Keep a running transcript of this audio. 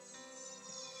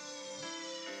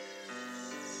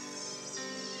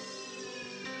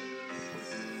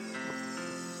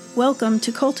Welcome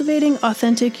to Cultivating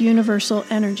Authentic Universal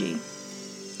Energy,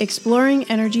 exploring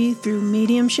energy through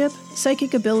mediumship,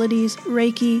 psychic abilities,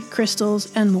 Reiki,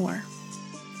 crystals, and more.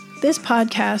 This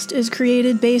podcast is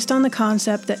created based on the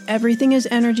concept that everything is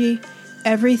energy,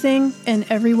 everything and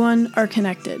everyone are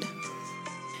connected.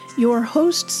 Your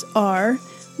hosts are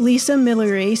Lisa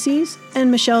Miller-Aces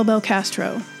and Michelle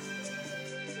Belcastro.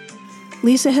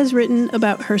 Lisa has written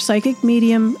about her psychic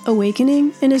medium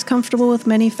awakening and is comfortable with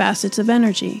many facets of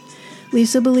energy.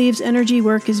 Lisa believes energy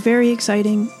work is very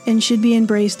exciting and should be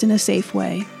embraced in a safe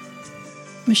way.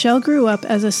 Michelle grew up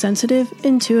as a sensitive,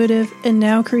 intuitive, and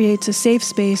now creates a safe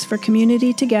space for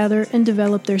community to gather and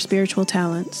develop their spiritual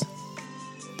talents.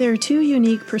 Their two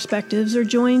unique perspectives are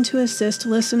joined to assist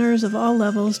listeners of all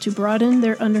levels to broaden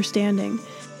their understanding.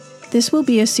 This will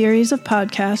be a series of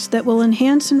podcasts that will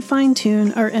enhance and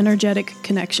fine-tune our energetic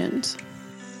connections.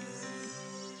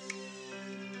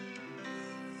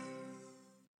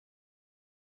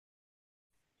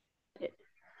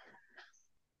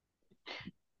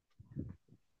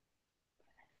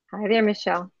 Hi there,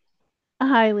 Michelle.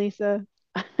 Hi, Lisa.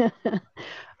 So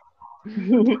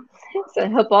I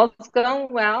hope all's going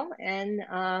well.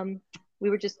 And we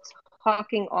were just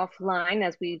talking offline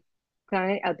as we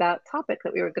kind of about topic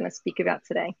that we were going to speak about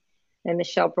today. And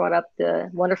Michelle brought up the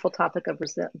wonderful topic of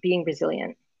being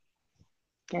resilient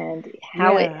and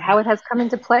how it has come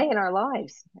into play in our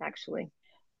lives, actually.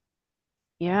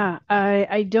 Yeah,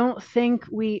 I don't think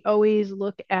we always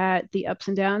look at the ups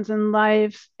and downs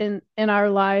in our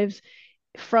lives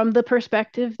from the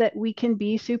perspective that we can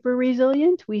be super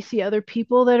resilient. We see other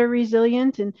people that are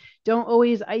resilient and don't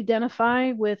always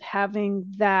identify with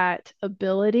having that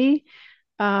ability.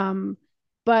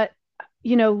 But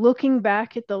looking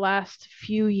back at the last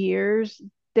few years,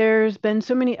 there's been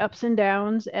so many ups and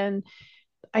downs, and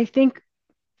I think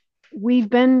we've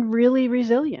been really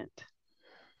resilient.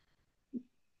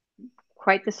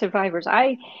 Quite the survivors.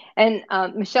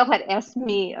 Michelle had asked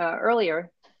me earlier,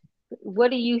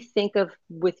 what do you think of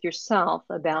with yourself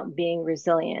about being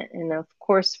resilient? And of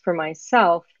course, for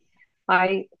myself,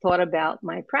 I thought about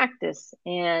my practice,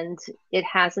 and it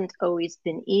hasn't always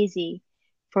been easy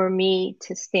for me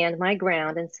to stand my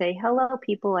ground and say, hello,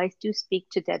 people, I do speak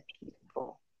to dead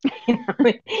people.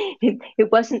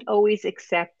 It wasn't always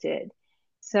accepted.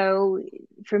 So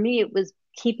for me, it was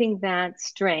keeping that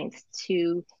strength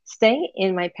to stay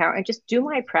in my power and just do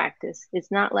my practice.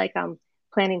 It's not like I'm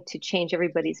planning to change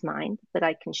everybody's mind, but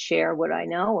I can share what I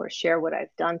know or share what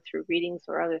I've done through readings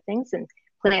or other things and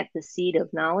plant the seed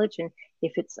of knowledge. And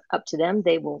if it's up to them,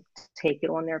 they will take it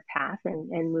on their path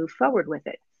and move forward with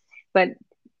it. But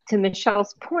to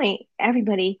Michelle's point,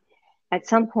 everybody at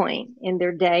some point in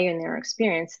their day and their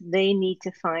experience, they need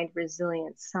to find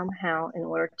resilience somehow in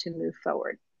order to move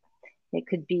forward. It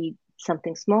could be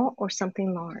something small or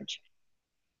something large,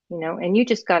 and you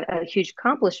just got a huge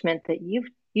accomplishment that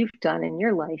you've done in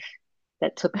your life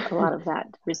that took a lot of that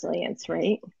resilience,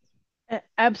 right?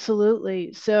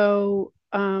 Absolutely. So,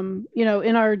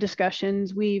 in our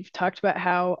discussions, we've talked about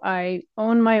how I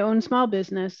own my own small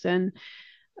business and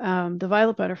the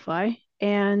Violet Butterfly.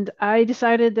 And I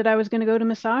decided that I was going to go to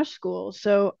massage school.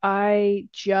 So I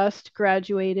just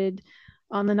graduated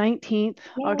on the 19th,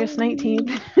 Yay. August 19th.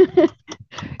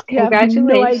 You have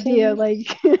no idea.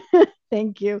 Congratulations. Like,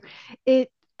 thank you.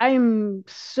 I'm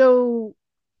so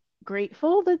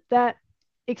grateful that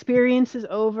experience is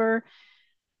over.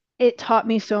 It taught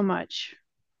me so much.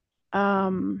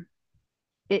 Um,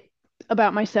 it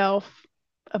about myself,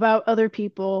 about other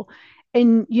people.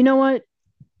 And you know what?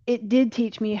 It did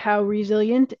teach me how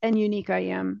resilient and unique I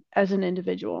am as an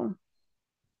individual.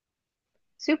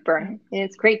 Super. And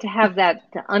it's great to have that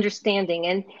understanding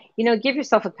and, give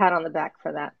yourself a pat on the back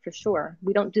for that, for sure.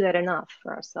 We don't do that enough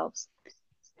for ourselves.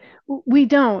 We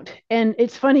don't. And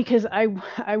it's funny because I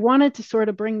wanted to sort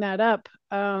of bring that up.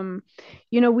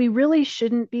 We really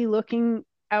shouldn't be looking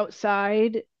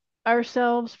outside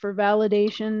ourselves for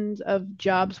validations of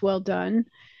jobs well done,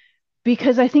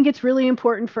 because I think it's really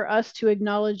important for us to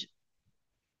acknowledge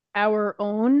our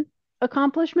own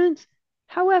accomplishments.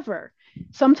 However,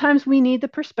 sometimes we need the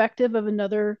perspective of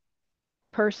another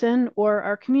person or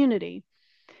our community.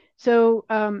 So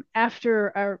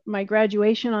after my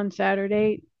graduation on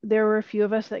Saturday, there were a few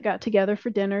of us that got together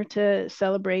for dinner to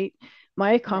celebrate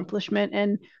my accomplishment.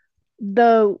 And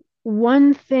the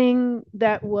one thing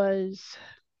that was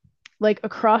like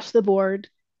across the board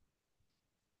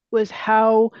was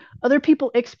how other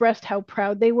people expressed how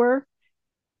proud they were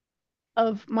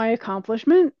of my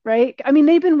accomplishment, right? I mean,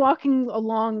 they've been walking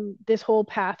along this whole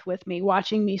path with me,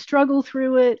 watching me struggle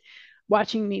through it,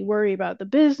 watching me worry about the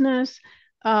business.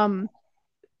 Um,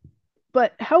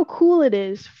 but how cool it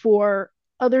is for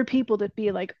other people to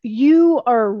be like, you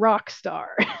are a rock star.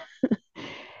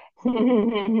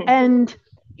 And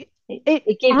it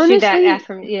it gives you that honestly,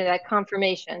 that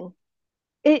confirmation.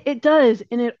 it does.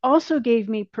 And it also gave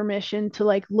me permission to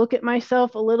like look at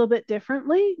myself a little bit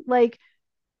differently. Like,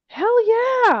 hell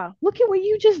yeah, look at what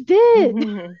you just did.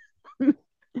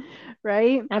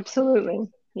 Right. Absolutely.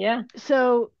 Yeah.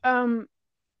 So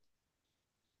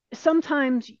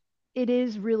sometimes it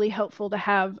is really helpful to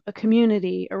have a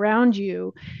community around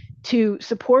you to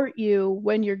support you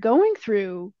when you're going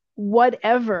through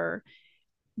whatever,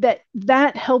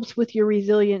 that helps with your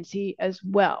resiliency as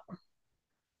well,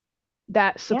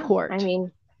 that Yeah. I support.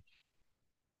 mean,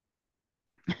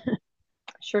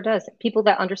 sure does. People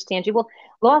that understand you. Well,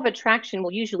 law of attraction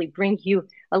will usually bring you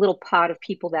a little pod of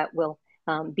people that will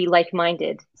be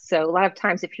like-minded. So a lot of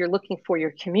times, if you're looking for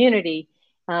your community,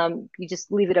 you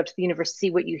just leave it up to the universe,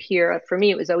 see what you hear. For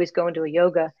me, it was always going to a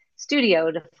yoga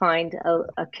studio to find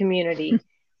a community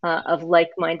of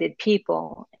like-minded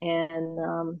people.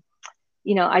 And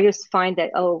I just find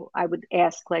that, I would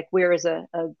ask like, where is a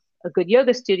good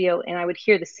yoga studio? And I would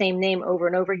hear the same name over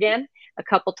and over again a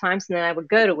couple times, and then I would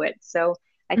go to it. So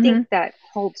I think Mm-hmm. that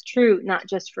holds true, not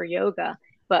just for yoga,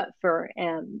 but for,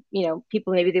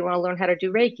 people, maybe they want to learn how to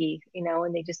do Reiki,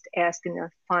 and they just ask and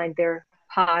find their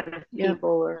pod of Yeah, people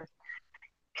or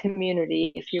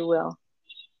community, if you will.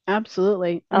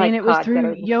 absolutely. I I mean, like it was pod through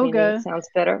better than community. It yoga. sounds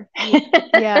better.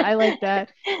 Yeah, I like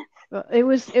that. Well, it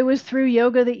was through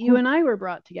yoga that you and I were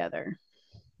brought together.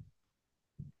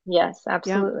 Yes,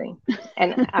 Yeah. absolutely.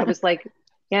 And I was like,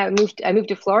 yeah, I moved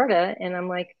to Florida and I'm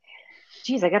like,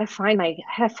 geez, I gotta find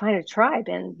a tribe.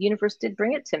 And the universe did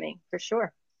bring it to me for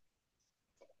sure.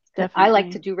 I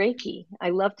like to Definitely. do Reiki. I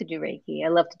love to do Reiki. I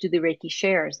love to do the Reiki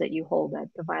shares that you hold at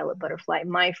the Violet Butterfly.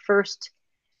 My first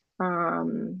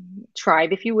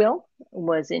tribe, if you will,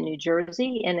 was in New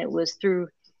Jersey, and it was through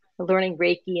learning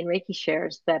Reiki and Reiki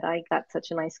shares that I got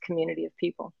such a nice community of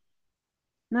people.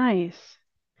 Nice.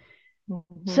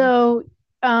 Hmm. So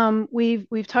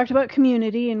we've talked about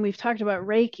community and we've talked about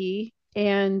Reiki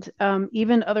and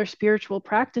even other spiritual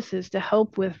practices to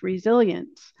help with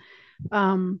resilience.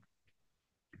 Um,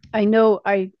 I know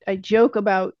I joke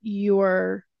about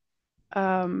your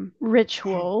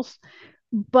rituals,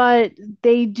 but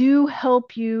they do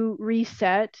help you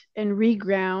reset and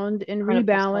reground and 100%.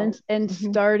 rebalance and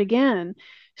Hmm. start again.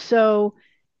 So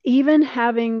even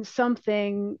having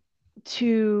something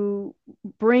to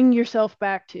bring yourself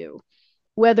back to,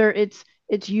 whether it's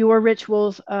your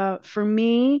rituals. For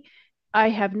me, I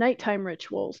have nighttime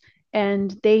rituals,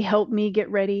 and they help me get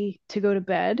ready to go to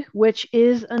bed, which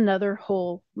is another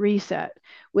whole reset.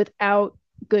 Without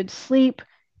good sleep,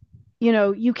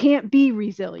 you can't be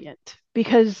resilient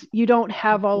because you don't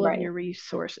have all of Right. your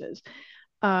resources.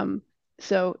 Um,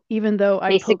 so even though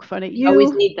I Basic, poke fun at you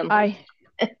always you, need them. I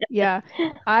yeah,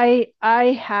 I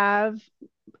have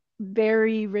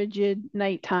very rigid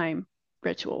nighttime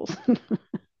rituals.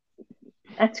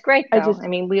 That's great, I though. just I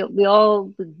mean, we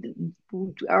all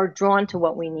are drawn to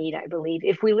what we need, I believe.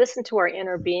 If we listen to our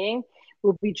inner being,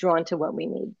 we'll be drawn to what we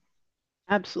need.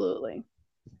 absolutely,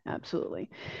 absolutely.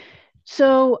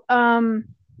 So,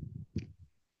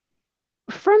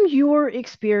 from your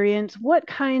experience, what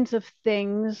kinds of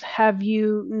things have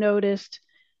you noticed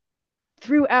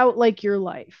throughout like your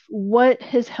life? What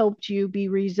has helped you be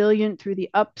resilient through the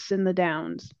ups and the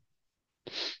downs?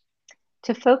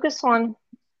 To focus on,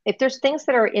 if there's things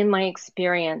that are in my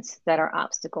experience that are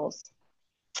obstacles,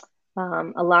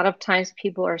 a lot of times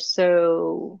people are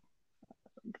so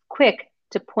quick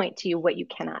to point to you what you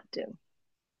cannot do.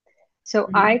 So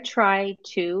I Mm-hmm. try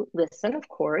to listen, of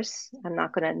course. I'm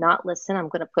not going to not listen. I'm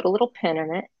going to put a little pin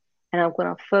in it and I'm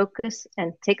going to focus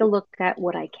and take a look at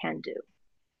what I can do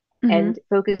Mm-hmm. and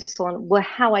focus on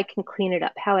how I can clean it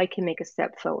up, how I can make a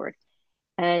step forward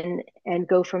and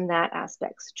go from that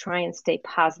aspect. So try and stay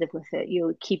positive with it.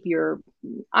 You keep your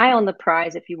eye on the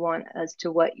prize if you want as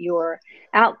to what your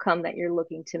outcome that you're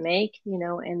looking to make,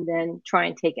 and then try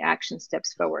and take action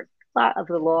steps forward. A lot of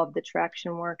the law of the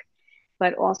attraction work,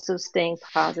 but also staying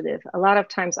positive. A lot of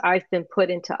times I've been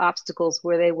put into obstacles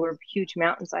where they were huge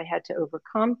mountains I had to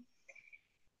overcome.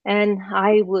 And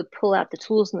I would pull out the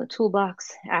tools in the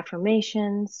toolbox,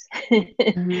 affirmations,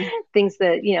 Mm-hmm. things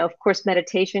that, of course,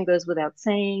 meditation goes without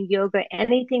saying, yoga,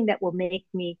 anything that will make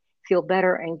me feel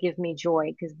better and give me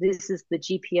joy, because this is the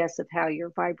GPS of how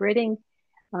you're vibrating,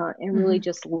 and really Mm-hmm.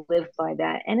 just live by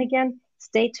that. And again,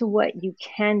 stay to what you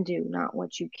can do, not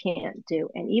what you can't do.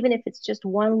 And even if it's just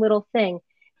one little thing,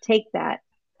 take that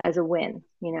as a win,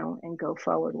 and go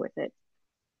forward with it.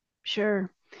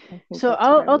 Sure. I think So that's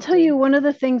what I I'll would tell do. you one of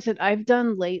the things that I've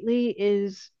done lately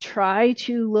is try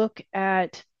to look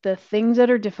at the things that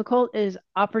are difficult as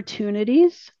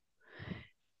opportunities.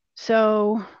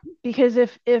 So because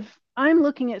if I'm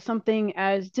looking at something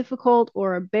as difficult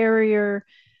or a barrier,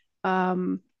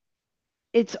 um,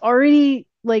 it's already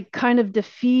like kind of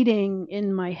defeating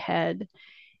in my head.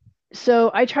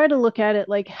 So I try to look at it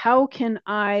like, how can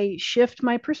I shift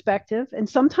my perspective? And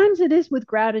sometimes it is with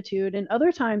gratitude, and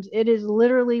other times it is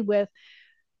literally with,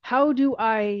 how do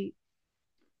I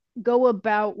go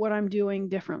about what I'm doing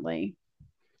differently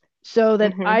so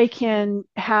that Hmm. I can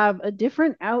have a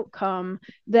different outcome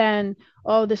than,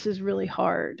 oh, this is really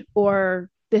hard or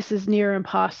this is near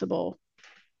impossible.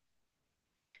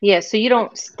 Yeah, so you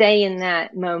don't stay in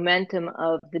that momentum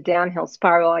of the downhill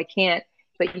spiral. I can't,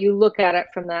 but you look at it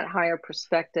from that higher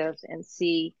perspective and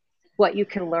see what you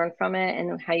can learn from it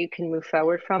and how you can move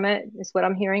forward from it, is what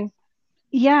I'm hearing.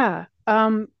 Yeah.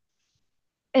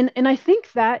 And I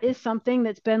think that is something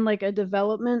that's been like a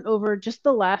development over just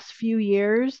the last few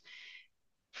years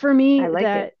for I me,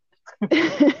 like it.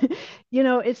 that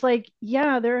it's like,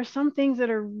 yeah, there are some things that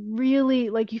are really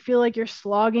like, you feel like you're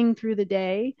slogging through the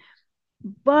day.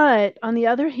 But on the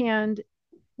other hand,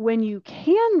 when you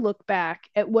can look back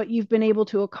at what you've been able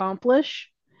to accomplish,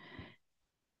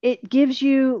 it gives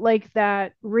you like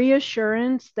that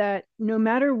reassurance that no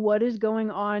matter what is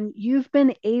going on, you've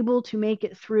been able to make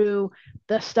it through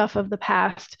the stuff of the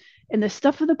past. And the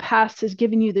stuff of the past has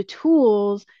given you the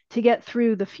tools to get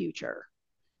through the future.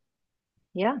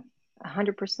 Yeah,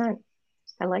 100%.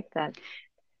 I like that.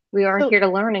 We are So here to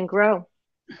learn and grow.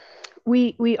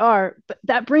 we are, but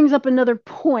that brings up another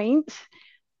point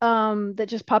that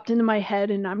just popped into my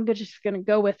head, and I'm just going to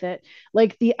go with it.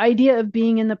 Like the idea of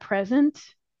being in the present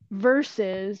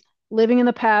versus living in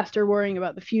the past or worrying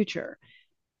about the future.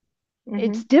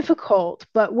 It's Hmm. difficult,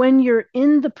 but when you're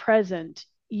in the present,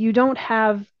 you don't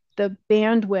have the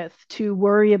bandwidth to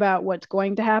worry about what's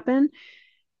going to happen.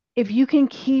 If you can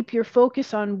keep your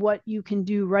focus on what you can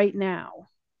do right now,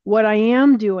 what I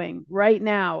am doing right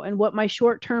now, and what my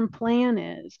short term plan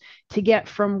is to get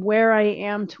from where I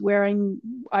am to where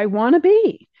I want to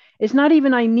be. It's not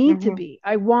even I need to Hmm. be,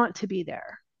 I want to be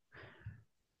there.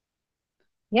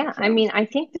 Yeah, I So, mean, I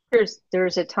think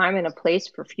there's a time and a place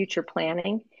for future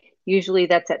planning. Usually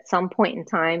that's at some point in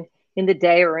time in the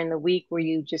day or in the week where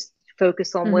you just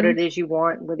focus on what mm-hmm. it is you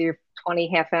want, whether you're 20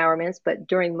 half-hour minutes, but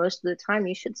during most of the time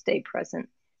you should stay present.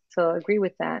 So I agree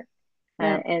with that.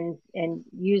 Yeah, And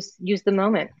use the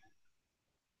moment.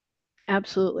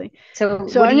 absolutely. So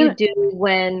So what do I'm you going to, do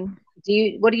when do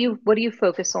you what do you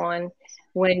focus on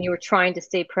when you're trying to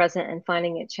stay present and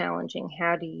finding it challenging?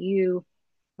 How do you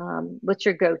what's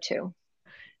your go-to?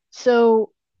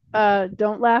 so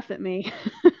don't laugh at me.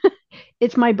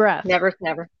 It's my breath. Never,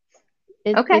 never.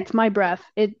 It, Okay. it's my breath.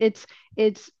 It's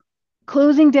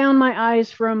closing down my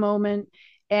eyes for a moment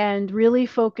and really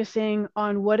focusing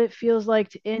on what it feels like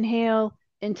to inhale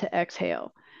and to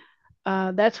exhale.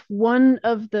 That's one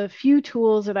of the few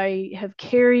tools that I have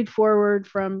carried forward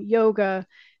from yoga,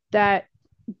 that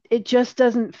it just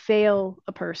doesn't fail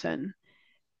a person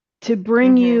to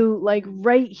bring Hmm. you like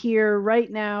right here, right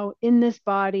now, in this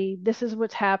body. This is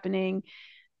what's happening.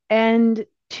 And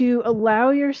to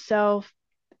allow yourself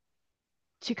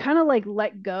to kind of like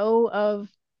let go of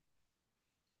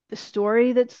the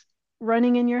story that's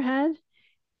running in your head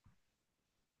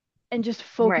and just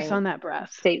focus Right. on that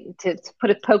breath. Stay to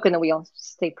put a poke in the wheel,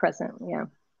 stay present. Yeah.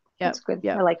 Yep. That's good.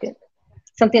 I Yep. like it.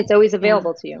 Something that's always Yeah,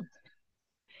 available to you.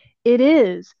 it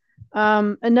is.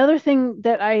 Another thing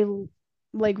that I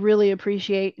like really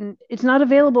appreciate, and it's not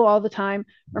available all the time,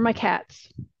 are my cats.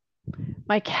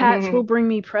 My cats will bring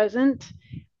me present,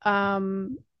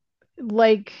 um,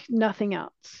 like nothing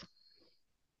else.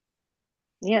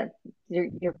 Yeah,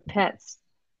 your pets.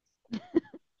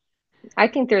 I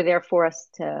think they're there for us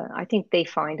to, I think they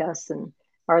find us and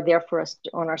are there for us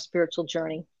on our spiritual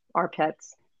journey, our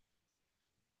pets.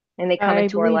 And they come I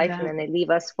into our believe life and that. then they leave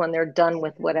us when they're done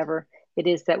with whatever it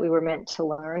is that we were meant to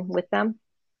learn with them.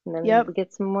 And then Yep. we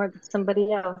get some more,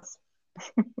 somebody else.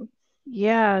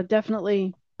 Yeah,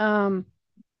 definitely.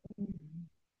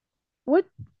 What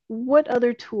what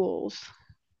other tools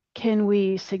can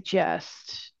we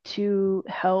suggest to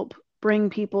help bring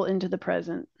people into the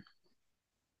present?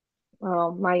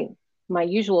 Well, my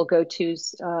usual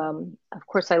go-tos, of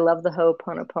course, I love the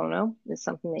Ho'oponopono. It's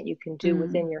something that you can do Mm,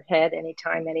 within your head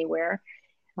anytime, anywhere.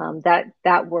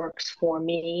 That works for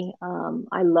me.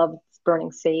 I love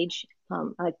burning sage. I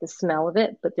like the smell of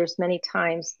it, but there's many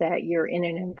times that you're in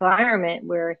an environment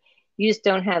where you just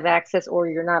don't have access or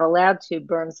you're not allowed to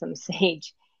burn some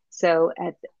sage. So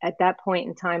at that point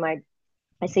in time,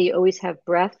 I I say you always have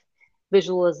breath,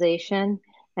 visualization,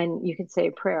 and you can say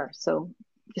a prayer. So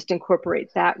just incorporate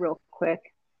that real quick.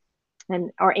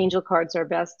 And our angel cards are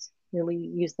best. We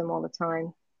use them all the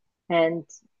time. And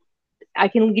I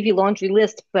can give you laundry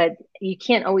list, but you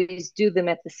can't always do them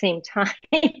at the same time.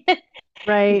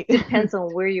 Right. It depends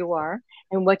on where you are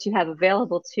and what you have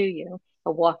available to you.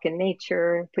 A walk in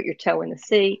nature, put your toe in the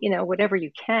sea, whatever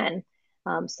you can.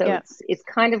 So Yeah. it's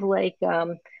kind of like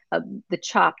the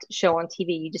Chopped show on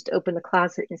TV. You just open the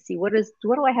closet and see what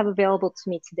do I have available to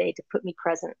me today to put me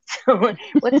present. So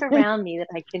what's around me that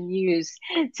I can use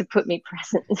to put me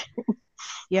present.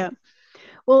 Yeah.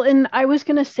 Well, and I was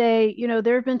going to say,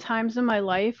 there have been times in my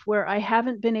life where I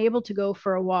haven't been able to go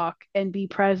for a walk and be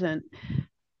present.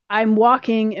 I'm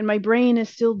walking and my brain is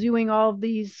still doing all of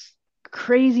these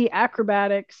crazy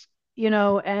acrobatics,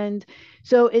 and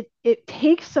so it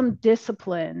takes some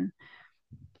discipline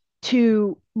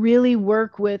to really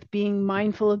work with being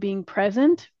mindful of being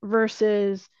present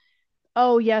versus,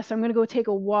 oh yes, I'm going to go take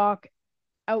a walk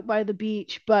out by the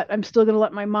beach, but I'm still going to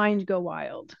let my mind go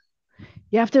wild.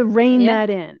 You have to rein Yeah. that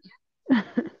in.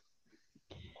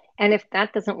 And if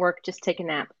that doesn't work, just take a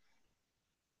nap.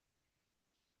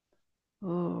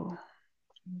 Oh,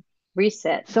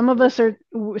 Reset. some of us are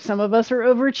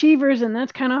overachievers, and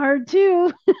that's kind of hard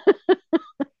too.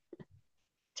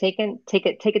 Take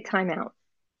a time out.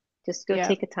 Just go Yeah,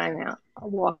 take a time out. I'll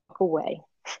walk away.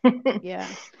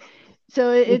 yeah.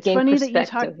 So You it's gain funny that you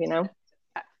talk. perspective.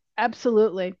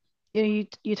 Absolutely.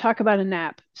 You talk about a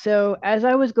nap. So as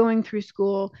I was going through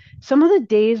school, some of the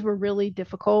days were really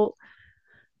difficult,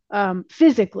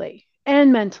 physically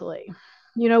and mentally.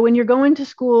 When you're going to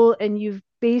school and you've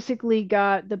basically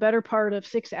got the better part of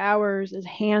 6 hours as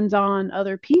hands-on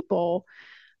other people,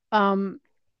 um,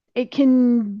 it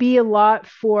can be a lot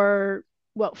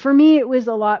well, for me, it was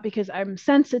a lot because I'm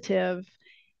sensitive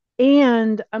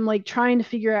and I'm like trying to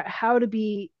figure out how to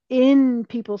be in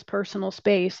people's personal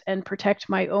space and protect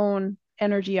my own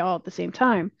energy all at the same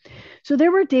time. So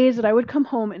there were days that I would come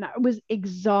home and I was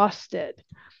exhausted.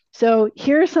 So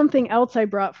here's something else I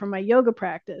brought from my yoga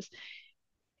practice.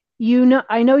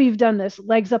 I know you've done this,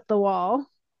 legs up the wall,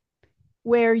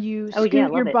 where you Oh yeah,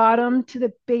 scoot your love it. bottom to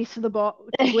the base of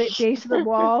the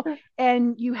wall,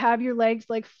 and you have your legs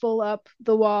like full up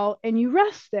the wall and you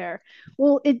rest there.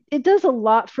 Well, it does a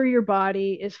lot for your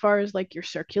body as far as like your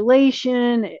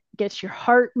circulation. It gets your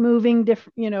heart moving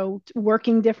different,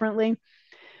 working differently.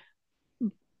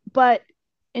 But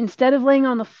instead of laying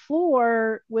on the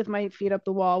floor with my feet up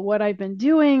the wall, what I've been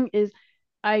doing is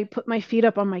I put my feet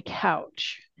up on my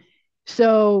couch,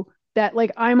 so that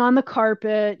like I'm on the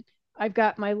carpet. I've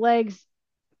got my legs,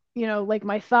 like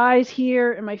my thighs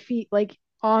here and my feet like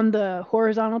on the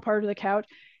horizontal part of the couch.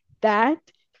 That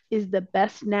is the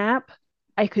best nap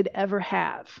I could ever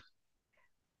have.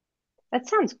 That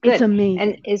sounds It's good.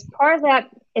 And amazing. is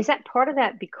that part of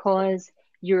that because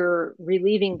you're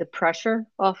relieving the pressure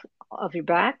off of your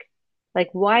back? Like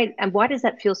why does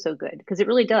that feel so good? Because it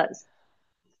really does.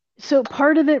 So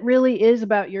part of it really is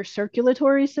about your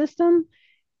circulatory system.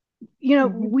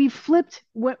 Hmm. We flipped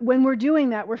when we're doing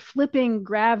that, we're flipping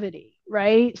gravity,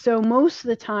 right? So most of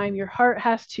the time your heart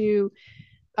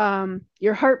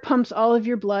pumps all of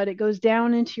your blood, it goes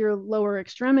down into your lower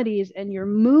extremities, and your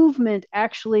movement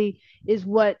actually is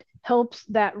what helps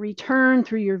that return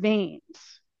through your veins,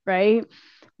 right?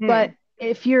 But Hmm.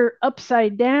 if you're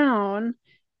upside down,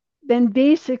 then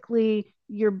basically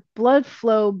your blood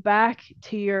flow back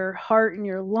to your heart and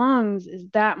your lungs is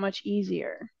that much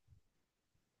easier.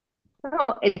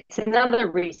 Oh, it's another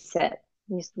reset.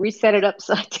 You just reset it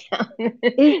upside down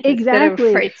instead of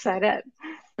Exactly. right side up.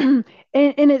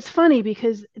 And it's funny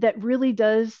because that really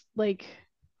does like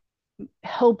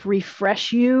help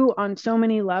refresh you on so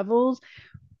many levels.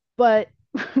 But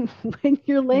when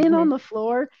you're laying on Hmm. the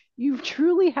floor, you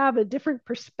truly have a different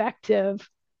perspective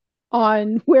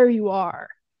on where you are.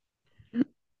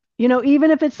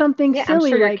 Even if it's something Yeah, I'm silly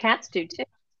sure your like cats do too.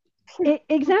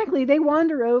 exactly, they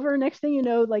wander over. Next thing you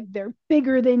know, like they're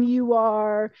bigger than you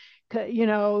are. You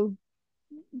know,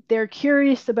 they're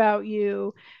curious about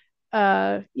you.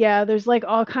 Yeah, there's like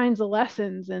all kinds of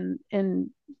lessons and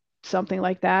something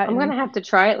like that. I'm And gonna have to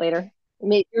try it later.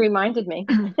 You reminded me.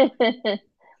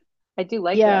 I do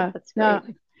like that. yeah, That's no,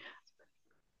 great.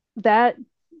 that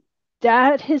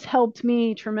that has helped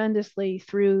me tremendously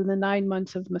through the 9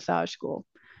 months of massage school.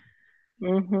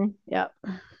 Hmm. Yeah.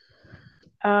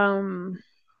 Um,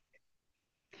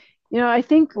 I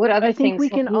think What other I think things we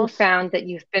have can you also. found that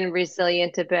you've been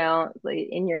resilient about like,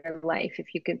 in your life?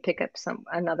 If you can pick up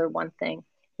another one thing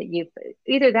that you've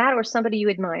either that or somebody you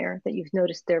admire that you've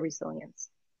noticed their resilience.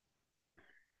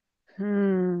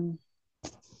 Hmm.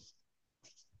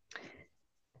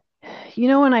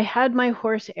 When I had my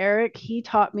horse Eric, he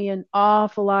taught me an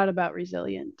awful lot about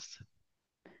resilience.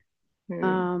 Hmm.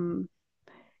 Um,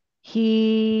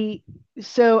 he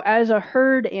so as a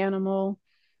herd animal,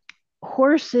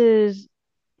 horses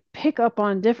pick up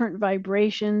on different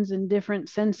vibrations and different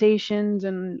sensations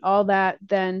and all that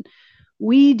than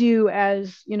we do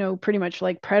as, pretty much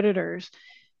like predators.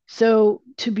 So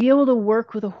to be able to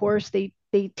work with a horse, they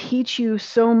teach you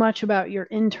so much about your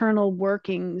internal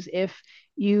workings if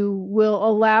you will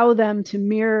allow them to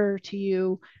mirror to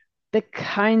you the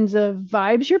kinds of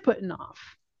vibes you're putting off.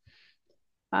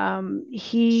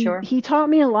 He Sure. he taught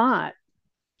me a lot.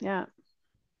 Yeah,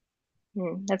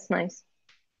 Hmm. That's nice.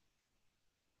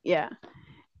 yeah.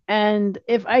 And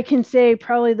if I can say,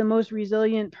 probably the most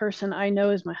resilient person I know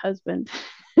is my husband.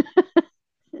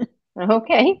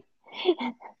 Okay.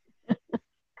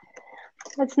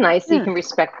 That's nice. You Yeah, can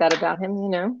respect that about him, you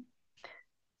know.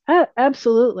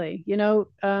 absolutely.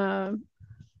 I'm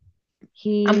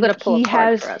He going to pull a he card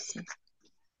has for us.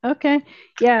 okay,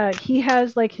 yeah, he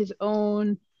has like his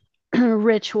own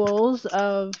rituals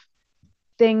of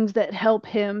things that help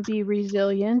him be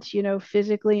resilient,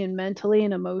 physically and mentally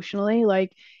and emotionally.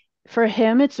 Like for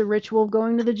him, it's a ritual of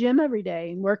going to the gym every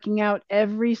day and working out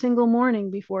every single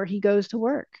morning before he goes to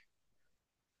work.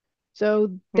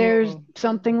 So there's Hmm.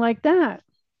 something like that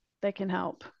can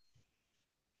help.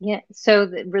 Yeah. So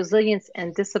the resilience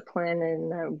and discipline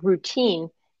and routine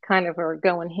kind of are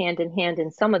going hand in hand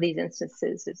in some of these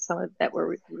instances. It's some of that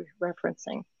we're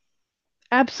referencing.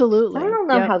 I Absolutely. don't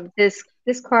know Yep. how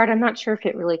this card, I'm not sure if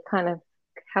it really kind of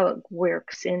how it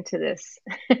works into this,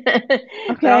 but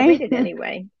I'll read Okay. it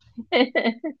anyway.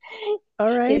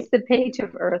 All right. It's the Page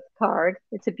of Earth card.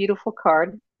 It's a beautiful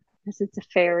card because it's a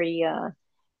fairy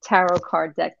tarot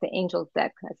card deck, the angel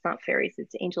deck. It's not fairies,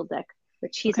 it's angel deck,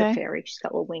 but she's a Okay. fairy. She's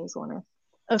got little wings on her.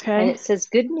 And Okay. it says,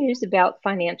 good news about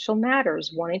financial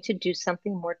matters, wanting to do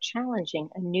something more challenging,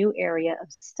 a new area of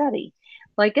study.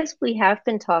 Well, I guess we have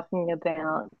been talking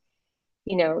about,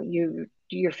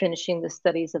 you're finishing the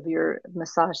studies of your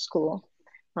massage school.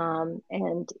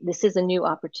 And this is a new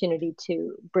opportunity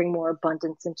to bring more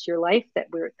abundance into your life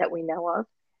that we know of,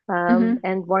 Mm-hmm.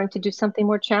 and wanting to do something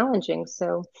more challenging.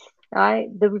 So,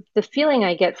 the feeling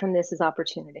I get from this is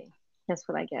opportunity. That's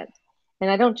what I get, and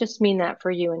I don't just mean that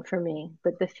for you and for me,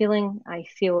 but the feeling I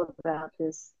feel about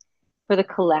this for the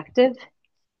collective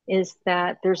is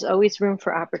that there's always room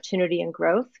for opportunity and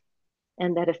growth,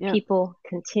 and that if Yep. people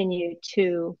continue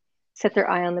to set their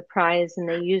eye on the prize and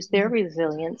they use their Mhm.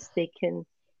 resilience, they can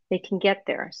get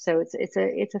there. So it's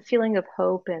a feeling of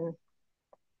hope, and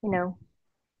you know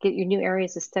get your new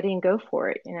areas of study and go for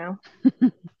it.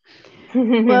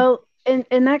 Well,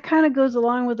 and that kind of goes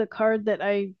along with a card that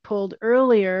I pulled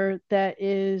earlier that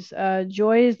is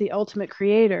joy is the ultimate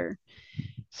creator.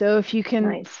 So if you can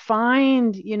Nice.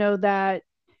 find, that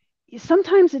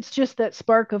sometimes it's just that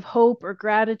spark of hope or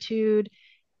gratitude,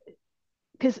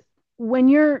 because when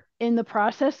you're in the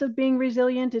process of being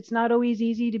resilient, it's not always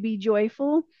easy to be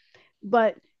joyful,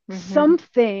 but Hmm.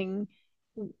 something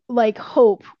like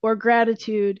hope or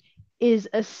gratitude is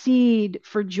a seed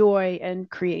for joy and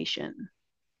creation.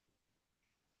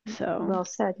 So Well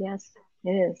said. Yes,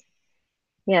 it is.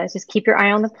 Yeah, just keep your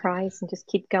eye on the prize and just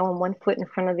keep going one foot in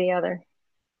front of the other.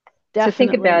 So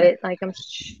think about definitely. it. Like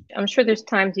I'm sure there's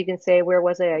times you can say, where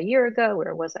was I a year ago?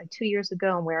 Where was I 2 years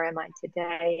ago? And where am I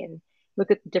today? And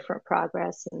look at the different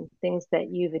progress and things that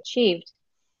you've achieved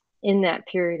in that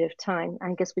period of time.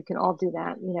 I guess we can all do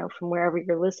that, from wherever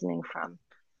you're listening from,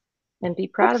 and be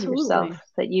proud of yourself Absolutely.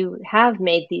 that you have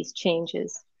made these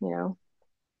changes.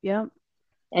 Yeah.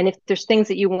 And if there's things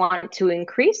that you want to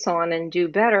increase on and do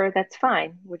better, that's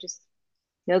fine. We just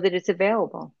know that it's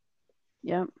available.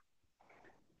 Yeah.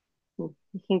 You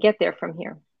can get there from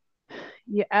here.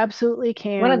 You absolutely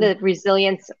One of can. the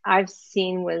resilience I've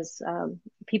seen was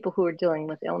people who are dealing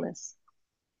with illness.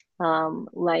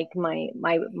 Like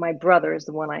my brother is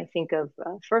the one I think of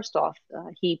first off.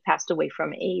 He passed away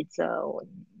from AIDS in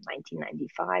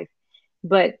 1995.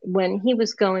 But when he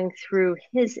was going through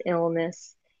his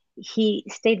illness, he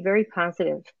stayed very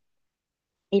positive,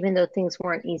 even though things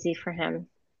weren't easy for him.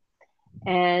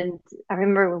 And I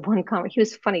remember he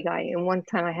was a funny guy. And one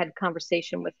time I had a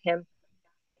conversation with him,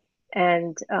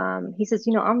 and he says,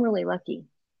 I'm really lucky.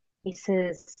 He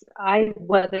says, I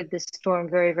weathered this storm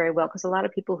very, very well, because a lot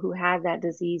of people who had that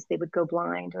disease, they would go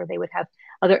blind, or they would have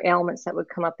other ailments that would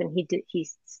come up, and he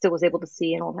still was able to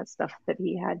see and all that stuff that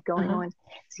he had going Uh-huh. on.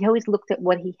 So he always looked at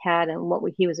what he had and what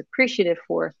he was appreciative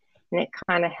for, and it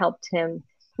kind of helped him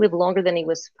live longer than he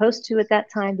was supposed to at that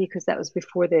time, because that was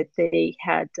before they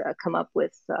had come up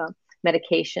with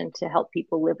medication to help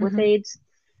people live with Hmm. AIDS.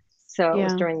 So it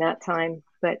was Yeah. during that time.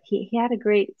 But he had a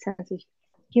great sense of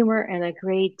humor and a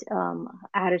great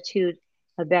attitude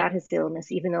about his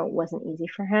illness, even though it wasn't easy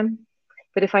for him.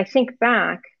 But if I think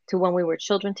back to when we were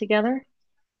children together,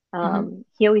 Hmm.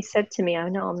 he always said to me, "I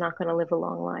know I'm not going to live a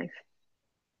long life."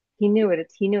 He knew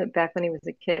it. He knew it back when he was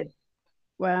a kid.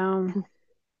 Wow.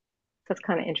 That's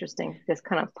kind of interesting. Just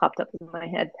kind of popped up in my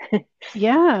head.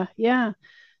 Yeah. Yeah.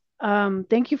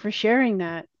 Thank you for sharing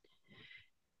that.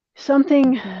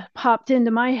 Something Hmm. popped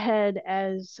into my head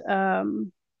as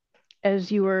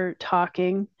you were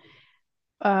talking.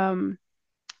 Um,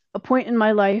 a point in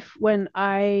my life when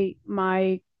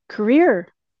my career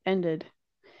ended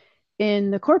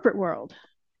in the corporate world,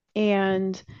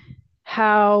 and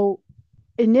how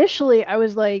initially I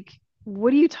was like,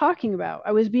 what are you talking about?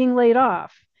 I was being laid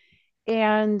off.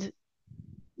 And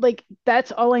like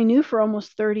that's all I knew for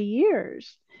almost 30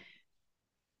 years.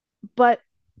 But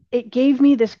it gave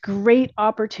me this great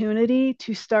opportunity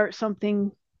to start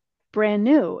something brand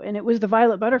new. And it was the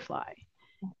Violet Butterfly,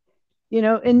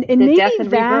 and The maybe death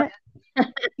and rebirth. that,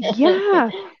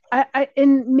 yeah.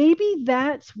 And maybe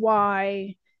that's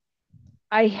why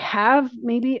I have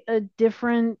maybe a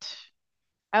different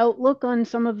outlook on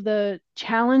some of the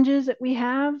challenges that we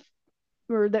have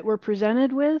or that we're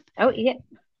presented with. Oh, yeah.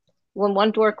 When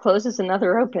one door closes,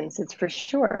 another opens. It's for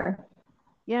sure.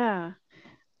 Yeah.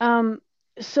 Um,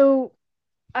 so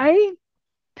I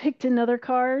picked another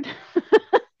card,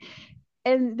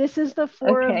 and this is the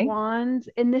Four of Okay. Wands,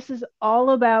 and this is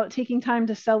all about taking time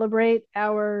to celebrate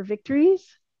our victories.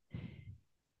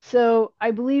 So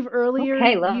I believe earlier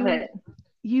Okay. Love you it.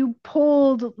 you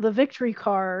pulled the victory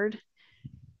card.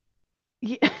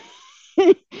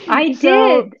 I So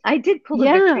did. I did pull the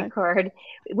victory yeah, card.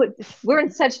 We're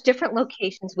in such different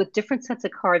locations with different sets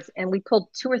of cards, and we pulled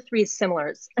two or three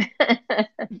similars.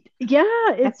 yeah,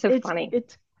 That's so funny.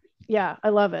 it's yeah, I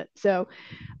love it. So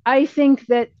I think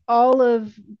that all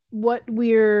of what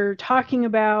we're talking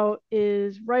about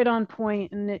is right on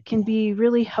point, and it can be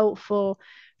really helpful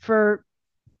for,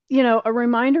 a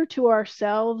reminder to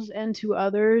ourselves and to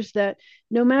others that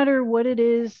no matter what it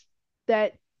is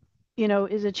that,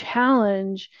 is a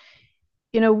challenge,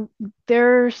 you know,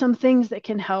 there are some things that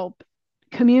can help.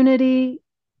 Community,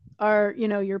 our,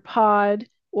 your pod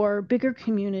or bigger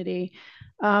community,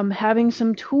 having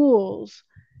some tools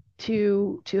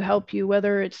to help you,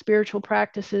 whether it's spiritual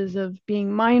practices of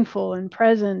being mindful and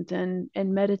present and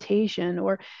meditation,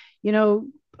 or you know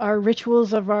our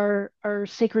rituals of our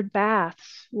sacred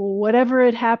baths, whatever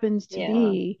it happens to Yeah.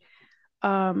 be.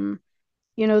 um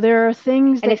there are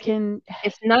things And that can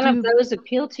if none of do. those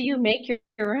appeal to you, make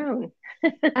your own.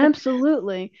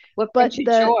 Absolutely. What But brings you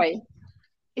the joy?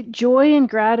 joy and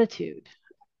gratitude,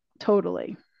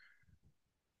 totally.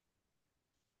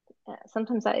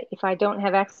 Sometimes if I don't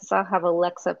have access, I'll have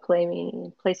Alexa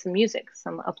play some music,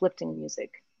 some uplifting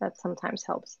music. That sometimes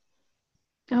helps.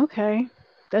 Okay,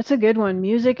 that's a good one.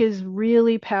 Music is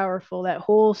really powerful, that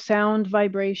whole sound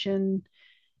vibration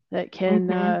that can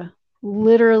Hmm.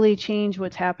 literally change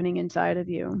what's happening inside of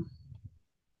you.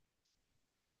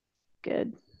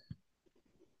 Good.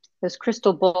 Those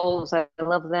crystal bowls, I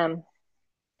love them.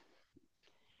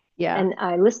 Yeah, And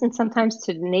I listen sometimes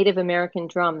to Native American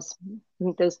drums. I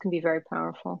think those can be very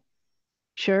powerful.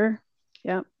 sure.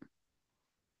 Yeah.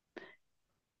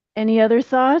 Any other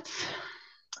thoughts?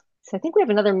 So I think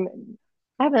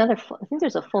I think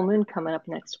there's a full moon coming up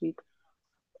next week.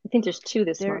 I think there's two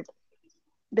this There month.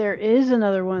 there is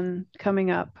another one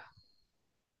coming up.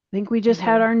 I think we just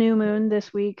had Hmm. our new moon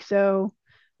this week, so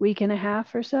week and a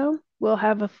half or so, we'll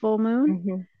have a full moon.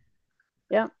 Hmm.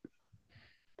 Yeah.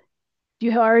 Do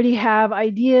you already have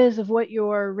ideas of what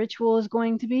your ritual is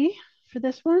going to be for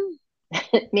this one?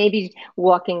 Maybe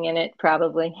walking in it,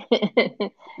 probably.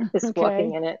 Just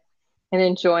walking Okay. in it and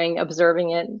enjoying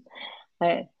observing it.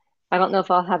 I, I don't know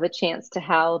if I'll have a chance to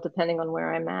howl depending on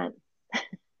where I'm at.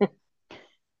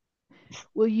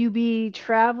 Will you be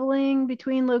traveling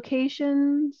between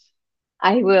locations?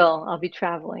 I will. I'll be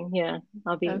traveling. Yeah,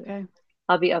 I'll be Okay.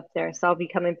 I'll be up there. So I'll be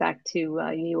coming back to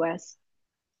US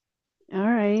All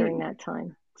right. during that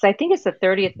time. So I think it's the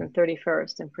 30th and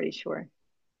 31st, I'm pretty sure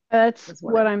That's is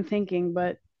when what I'm thinking,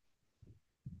 but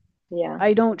yeah.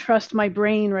 I don't trust my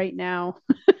brain right now.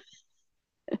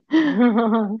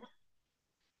 All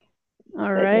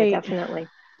But yeah, right. definitely.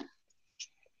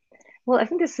 Well, I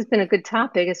think this has been a good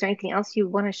topic. Is there anything else you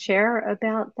want to share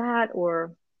about that,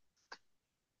 or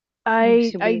I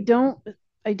should I we? don't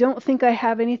I don't think I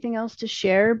have anything else to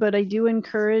share, but I do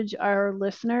encourage our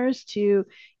listeners to,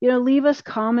 leave us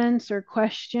comments or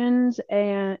questions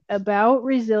and about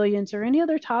resilience or any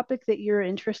other topic that you're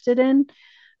interested in.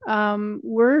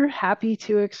 we're happy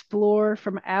to explore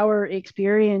from our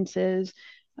experiences,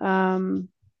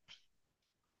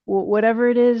 whatever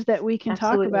it is that we can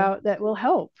talk Absolutely. about that will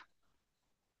help.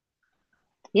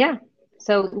 Yeah.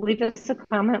 So leave us a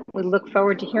comment. We look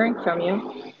forward to hearing from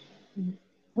you.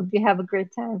 Hope you have a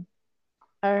great time.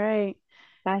 All right.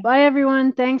 Bye. Bye,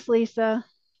 everyone. Thanks, Lisa.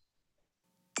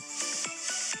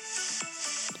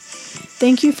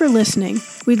 Thank you for listening.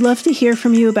 We'd love to hear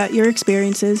from you about your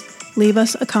experiences. Leave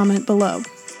us a comment below.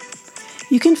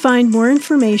 You can find more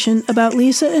information about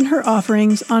Lisa and her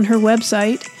offerings on her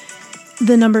website,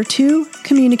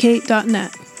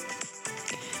 2communicate.net.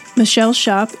 Michelle's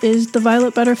shop is the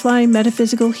Violet Butterfly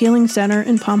Metaphysical Healing Center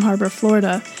in Palm Harbor,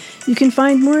 Florida. You can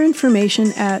find more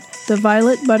information at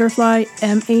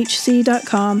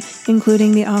thevioletbutterflymhc.com,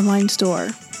 including the online store.